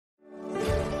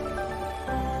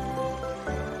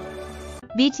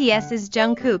BTS's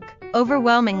Jungkook,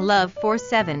 overwhelming love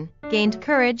 4-7, gained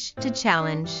courage to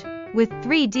challenge. With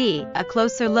 3D, a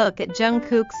closer look at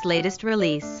Jungkook's latest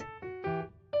release.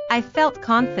 I felt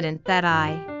confident that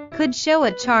I could show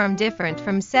a charm different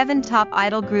from 7 top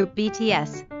idol group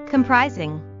BTS,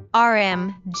 comprising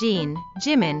RM, Jin,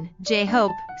 Jimin,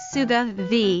 J-Hope, Suga,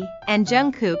 V, and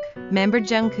Jungkook. Member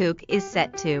Jungkook is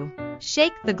set to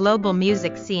shake the global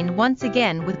music scene once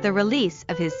again with the release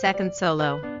of his second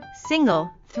solo single,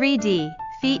 3D,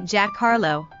 feat. Jack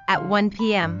Harlow, at 1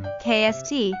 p.m.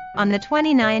 KST, on the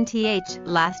 29th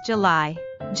last July.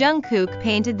 Jungkook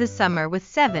painted the summer with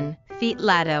 7 feat.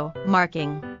 Lado,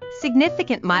 marking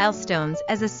significant milestones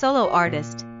as a solo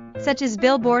artist, such as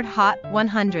Billboard Hot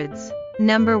 100's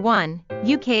number 1,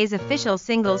 UK's official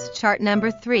singles chart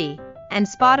number 3, and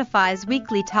Spotify's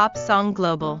weekly top song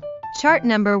global chart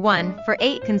number 1 for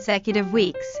 8 consecutive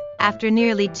weeks. After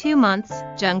nearly 2 months,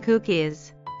 Jungkook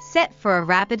is set for a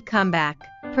rapid comeback,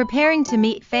 preparing to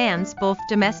meet fans both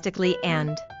domestically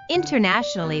and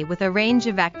internationally with a range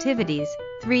of activities.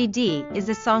 3D is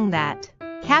a song that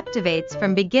captivates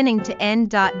from beginning to end.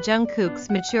 Jungkook's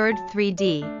matured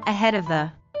 3D ahead of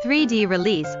the 3D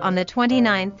release on the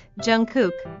 29th.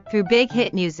 Jungkook, through Big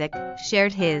Hit Music,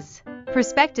 shared his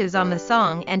perspectives on the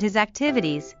song and his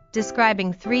activities,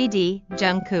 describing 3D.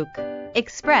 Jungkook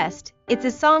expressed, "It's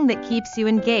a song that keeps you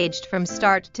engaged from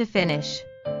start to finish."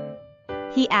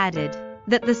 He added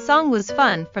that the song was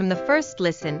fun from the first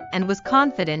listen and was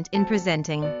confident in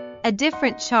presenting a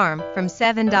different charm from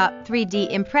 7.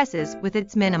 3D impresses with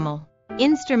its minimal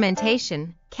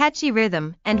instrumentation, catchy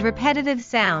rhythm, and repetitive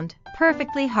sound,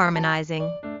 perfectly harmonizing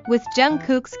with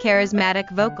Jungkook's charismatic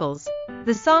vocals.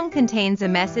 The song contains a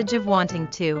message of wanting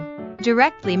to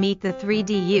directly meet the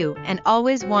 3D and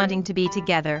always wanting to be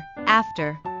together.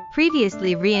 After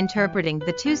previously reinterpreting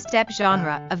the two-step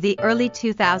genre of the early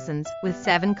 2000s with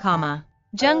 7,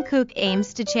 Jungkook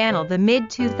aims to channel the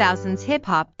mid-2000s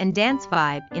hip-hop and dance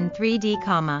vibe in 3D,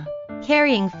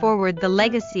 carrying forward the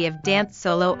legacy of dance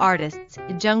solo artists.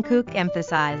 Jungkook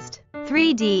emphasized,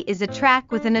 "3D is a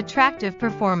track with an attractive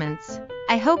performance.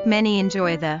 I hope many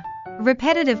enjoy the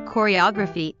repetitive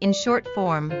choreography in short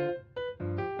form."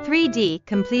 3D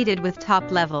completed with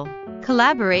top-level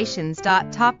collaborations.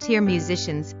 Top-tier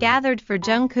musicians gathered for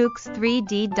Jungkook's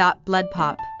 3D. Blood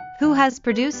Pop, who has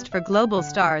produced for global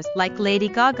stars like Lady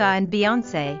Gaga and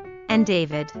Beyoncé, and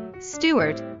David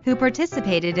Stewart, who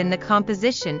participated in the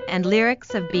composition and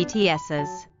lyrics of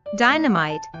BTS's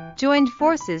Dynamite, joined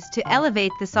forces to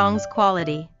elevate the song's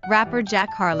quality. Rapper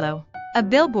Jack Harlow, a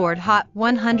Billboard Hot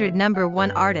 100 number 1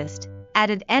 artist,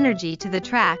 added energy to the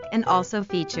track and also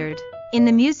featured in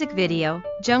the music video.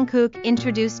 Jungkook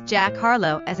introduced Jack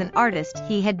Harlow as an artist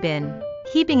he had been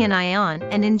keeping an eye on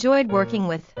and enjoyed working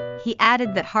with. He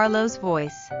added that Harlow's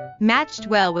voice matched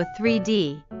well with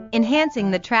 3D, enhancing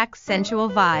the track's sensual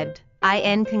vibe.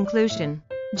 In conclusion,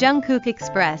 Jungkook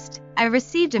expressed, "I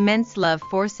received immense love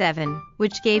 4-7,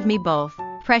 which gave me both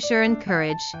pressure and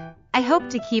courage. I hope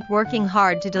to keep working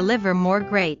hard to deliver more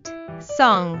great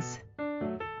songs."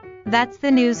 That's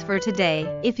the news for today.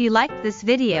 If you liked this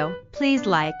video, please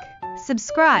like,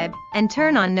 subscribe, and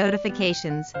turn on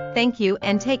notifications. Thank you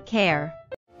and take care.